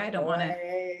 "Oh, okay, I don't want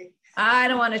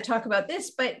to talk about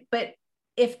this," but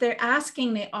if they're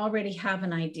asking, they already have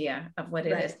an idea of what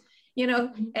it is, you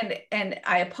know, and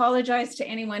I apologize to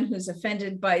anyone who's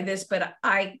offended by this, but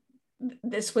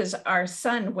this was our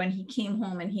son when he came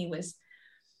home and he was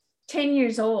 10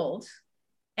 years old,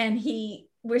 and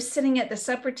we're sitting at the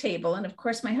supper table. And of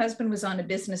course, my husband was on a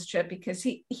business trip because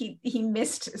he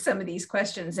missed some of these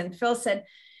questions. And Phil said,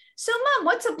 "So Mom,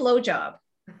 what's a blowjob?"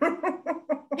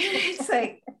 It's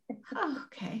like, oh,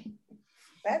 okay.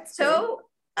 That's so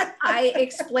I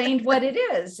explained what it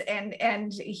is.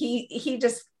 And he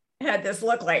just had this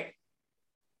look like,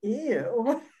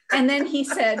 ew. And then he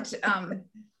said,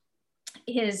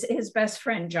 his best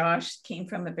friend, Josh, came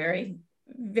from a very,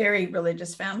 very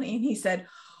religious family. And he said,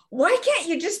 "Why can't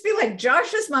you just be like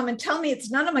Josh's mom and tell me it's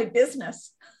none of my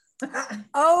business?"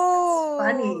 Oh,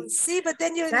 funny. See, but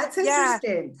then that's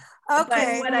interesting.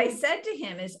 Okay. But what I said to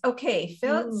him is, "Okay,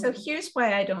 Phil, so here's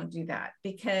why I don't do that,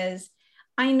 because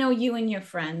I know you and your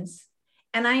friends,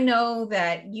 and I know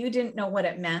that you didn't know what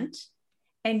it meant.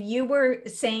 And you were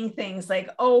saying things like,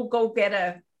 oh, go get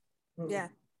a,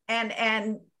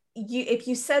 and if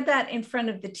you said that in front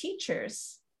of the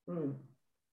teachers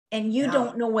and you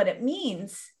don't know what it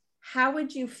means, how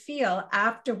would you feel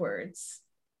afterwards?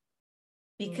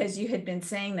 Because you had been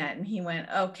saying that." And he went,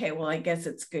 "Okay, well, I guess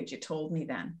it's good you told me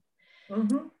then."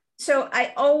 Mm-hmm. So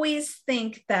I always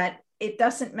think that it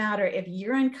doesn't matter if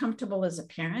you're uncomfortable as a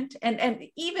parent, and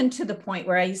even to the point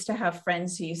where I used to have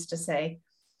friends who used to say,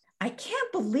 "I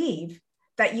can't believe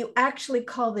that you actually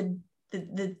call the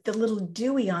little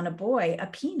Dewey on a boy a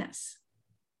penis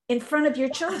in front of your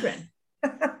children."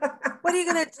 What are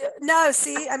you going to do? No,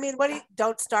 see, I mean,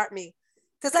 don't start me.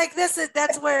 Because like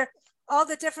that's where all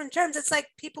the different terms, it's like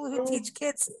people who teach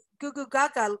kids goo goo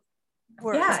gaga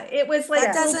words. Yeah, it was like,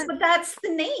 but that's the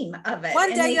name of it.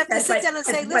 One day you have to sit down and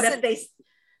say, "Listen,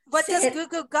 what does goo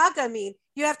goo gaga mean?"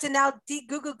 You have to now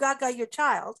goo goo gaga your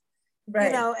child. Right.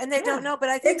 You know, and they don't know, but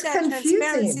I think it's that confusing.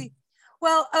 transparency.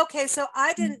 Well, okay, so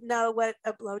I didn't know what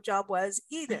a blowjob was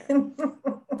either.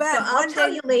 But so I'll tell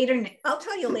you later. I'll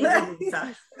tell you later,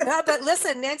 Lisa. No, but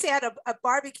listen, Nancy had a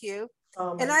barbecue,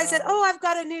 and I said, "Oh, I've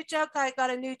got a new joke. I got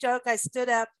a new joke." I stood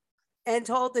up and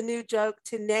told the new joke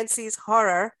to Nancy's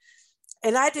horror,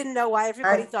 and I didn't know why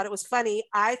everybody thought it was funny.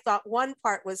 I thought one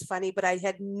part was funny, but I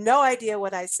had no idea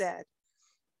what I said,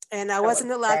 and I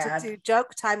wasn't allowed to do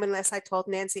joke time unless I told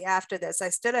Nancy after this. I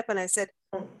stood up and I said,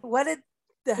 "What did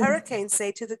the hurricane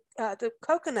say to the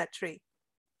coconut tree?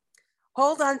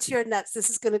 Hold on to your nuts. This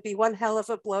is going to be one hell of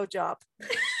a blowjob."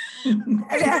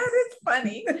 It's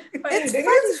funny.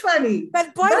 It's funny.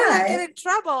 But boy, did I get in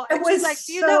trouble. And she's like,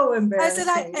 "Do you know?" Embarrassing.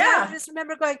 I said, I just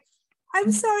remember going,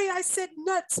 "I'm sorry, I said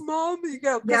nuts, Mom." You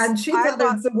go, yeah, and she thought it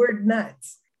was the word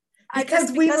nuts.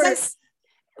 Because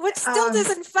which still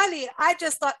isn't funny. I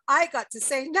just thought I got to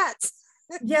say nuts.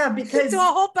 Yeah, because to a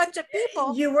whole bunch of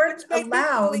people, you weren't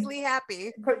allowed. Completely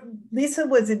happy. Lisa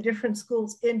was in different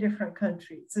schools in different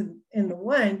countries, and in the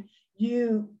one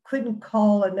you couldn't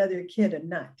call another kid a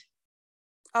nut.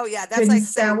 Oh yeah, that's like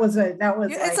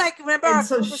it's like remember. And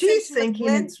so she's thinking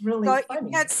it's really funny. You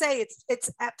can't say it's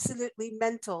absolutely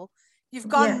mental. You've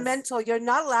gone mental. You're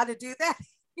not allowed to do that.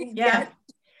 Yeah.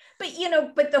 But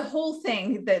but the whole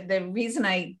thing, the reason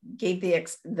I gave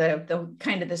the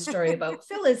kind of the story about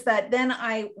Phil is that then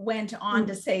I went on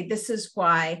to say, this is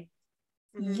why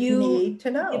you need to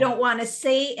know. You don't want to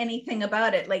say anything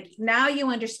about it. Like now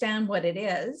you understand what it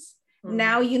is.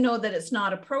 Now you know that it's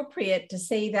not appropriate to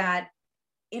say that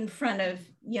in front of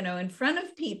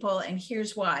people, and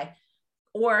here's why.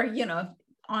 Or,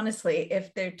 honestly,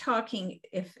 if they're talking,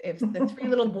 if the three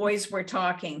little boys were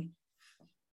talking,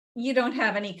 you don't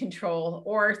have any control,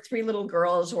 or three little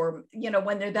girls, or,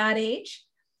 when they're that age,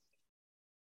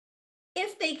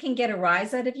 if they can get a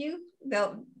rise out of you,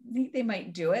 they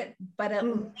might do it, but at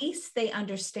least they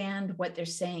understand what they're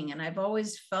saying. And I've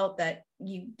always felt that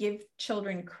you give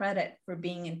children credit for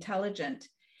being intelligent.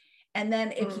 And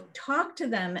then if you talk to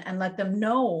them and let them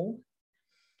know,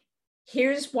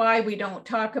 here's why we don't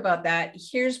talk about that,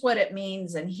 here's what it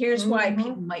means, and here's why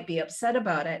people might be upset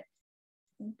about it,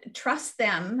 trust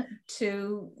them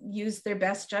to use their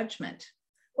best judgment.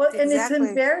 Well, and it's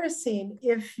embarrassing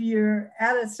if you're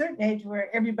at a certain age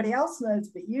where everybody else knows,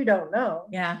 but you don't know.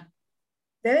 Yeah.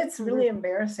 Then it's really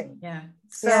embarrassing. Yeah.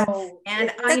 So,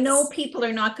 and I know people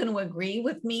are not going to agree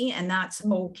with me, and that's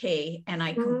okay. And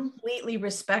I completely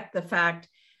respect the fact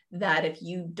that if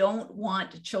you don't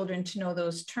want children to know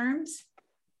those terms,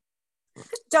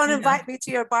 don't invite me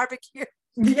to your barbecue.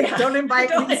 Yeah, don't invite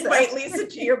Lisa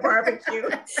to your barbecue.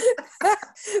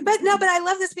 But I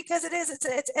love this because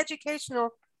it's educational,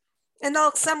 and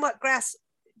they'll somewhat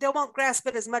they won't grasp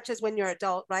it as much as when you're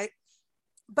adult, right?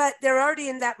 But they're already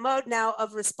in that mode now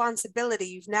of responsibility.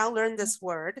 You've now learned this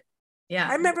word. Yeah.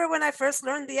 I remember when I first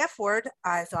learned the F word,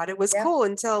 I thought it was cool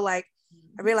until I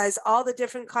realized all the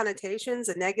different connotations,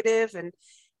 a negative,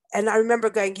 and I remember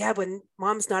going, yeah, when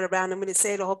Mom's not around, I'm going to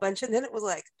say it a whole bunch. And then it was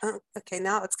like, oh, okay,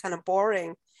 now it's kind of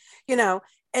boring, and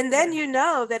then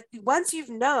that once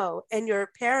and your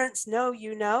parents know,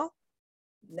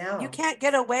 you can't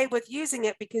get away with using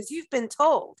it because you've been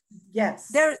told.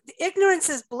 Yes. Ignorance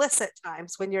is bliss at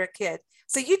times when you're a kid.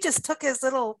 So you just took his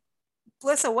little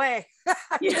bliss away.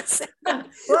 When you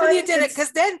did it,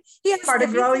 because then he has part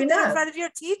of growing up in front of your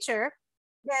teacher,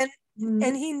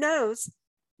 and he knows.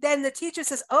 Then the teacher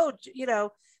says, "Oh,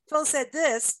 Phil said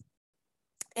this,"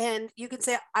 and you can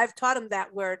say, "I've taught him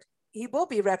that word. He will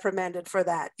be reprimanded for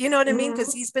that." You know what I mean?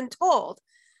 Because he's been told.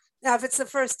 Now, if it's the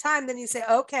first time, then you say,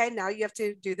 "Okay, now you have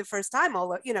to do the first time."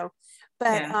 But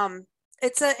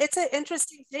it's an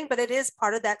interesting thing. But it is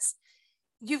part of that.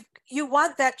 You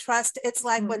want that trust. It's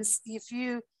like if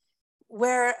you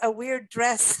wear a weird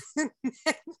dress,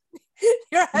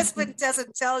 your husband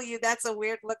doesn't tell you that's a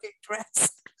weird looking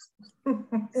dress.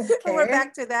 Okay. We're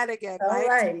back to that again, right?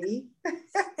 Alrighty.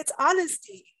 It's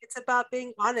honesty. It's about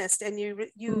being honest, and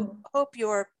you hope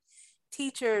your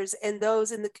teachers and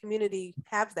those in the community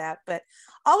have that. But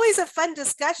always a fun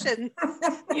discussion.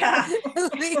 Yeah.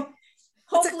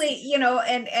 Hopefully,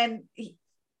 and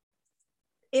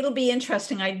it'll be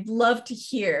interesting. I'd love to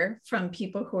hear from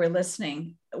people who are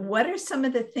listening. What are some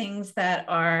of the things that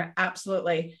are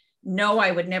absolutely, no,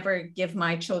 I would never give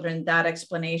my children that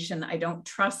explanation. I don't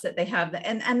trust that they have that.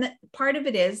 And part of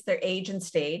it is their age and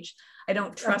stage. I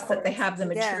don't trust that they have the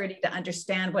maturity to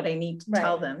understand what I need to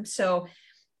tell them. So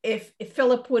if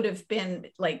Philip would have been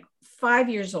like 5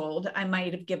 years old, I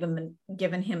might have given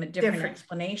him a different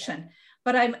explanation.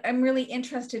 But I'm really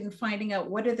interested in finding out,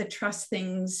 what are the trust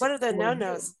things? What are the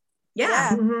no-nos?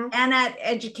 Yeah. Mm-hmm. And at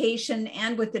education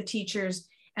and with the teachers.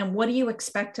 And what do you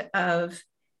expect of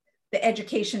the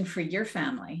education for your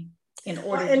family in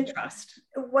order to trust?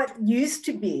 What used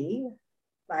to be,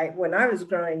 like when I was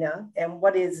growing up, and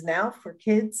what is now for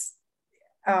kids,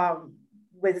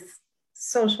 with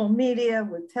social media,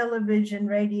 with television,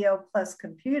 radio, plus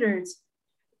computers,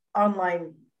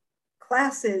 online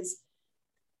classes,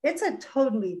 it's a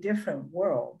totally different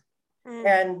world.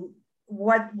 And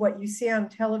what you see on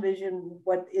television,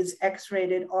 what is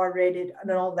X-rated, R-rated,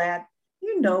 and all that,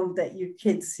 you know that your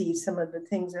kids see some of the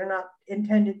things they're not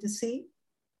intended to see.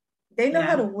 They know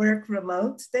how to work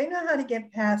remotes. They know how to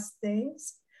get past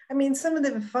things. I mean, some of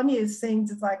the funniest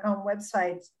things is like on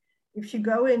websites. If you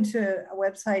go into a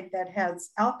website that has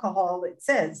alcohol, it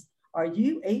says, are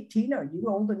you 18? Are you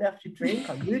old enough to drink?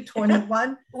 Are you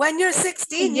 21? When you're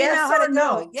 16, you know how to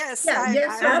go. Yes,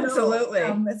 yes,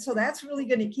 absolutely. So that's really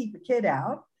going to keep a kid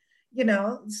out, you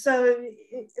know? So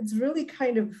it's really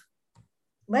kind of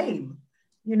lame,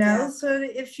 you know? Yeah. So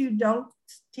if you don't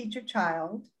teach a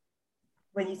child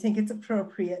when you think it's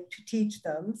appropriate to teach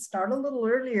them, start a little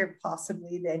earlier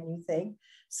possibly than you think,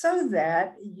 so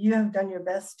that you have done your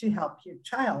best to help your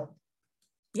child.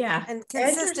 Yeah. And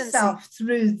consistency. Yourself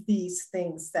through these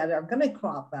things that are going to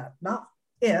crop up, not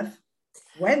if,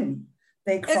 when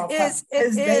they crop up,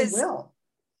 because they will.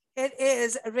 It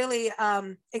is really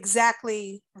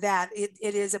exactly that. It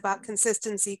is about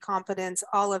consistency, confidence,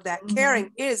 all of that. Mm-hmm.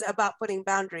 Caring is about putting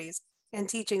boundaries and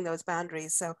teaching those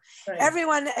boundaries. So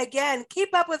everyone, again,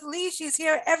 keep up with Lee. She's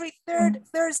here every third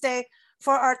Thursday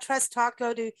for our Trust Talk.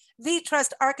 Go to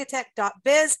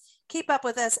thetrustarchitect.biz. Keep up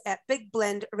with us at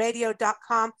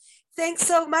bigblendradio.com. Thanks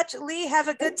so much, Lee. Have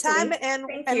a good time and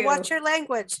watch your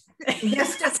language.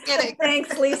 Yes, just kidding.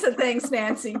 Thanks, Lisa. Thanks,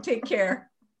 Nancy. Take care.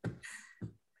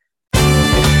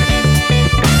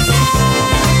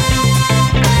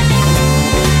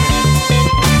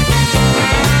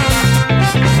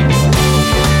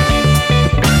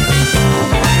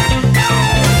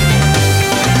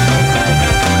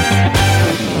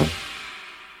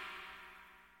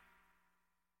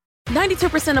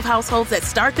 %of households that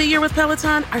start the year with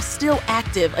Peloton are still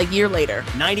active a year later.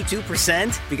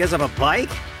 92% because of a bike?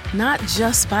 Not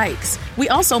just bikes. We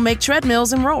also make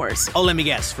treadmills and rowers. Oh, let me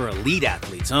guess, for elite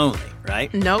athletes only,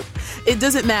 right? Nope. It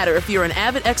doesn't matter if you're an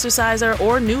avid exerciser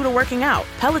or new to working out.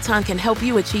 Peloton can help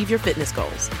you achieve your fitness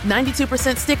goals.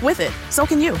 92% stick with it. So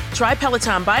can you. Try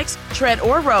Peloton bikes, tread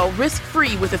or row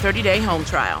risk-free with a 30-day home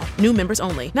trial. New members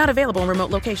only. Not available in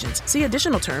remote locations. See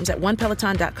additional terms at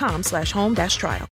onepeloton.com/home-trial.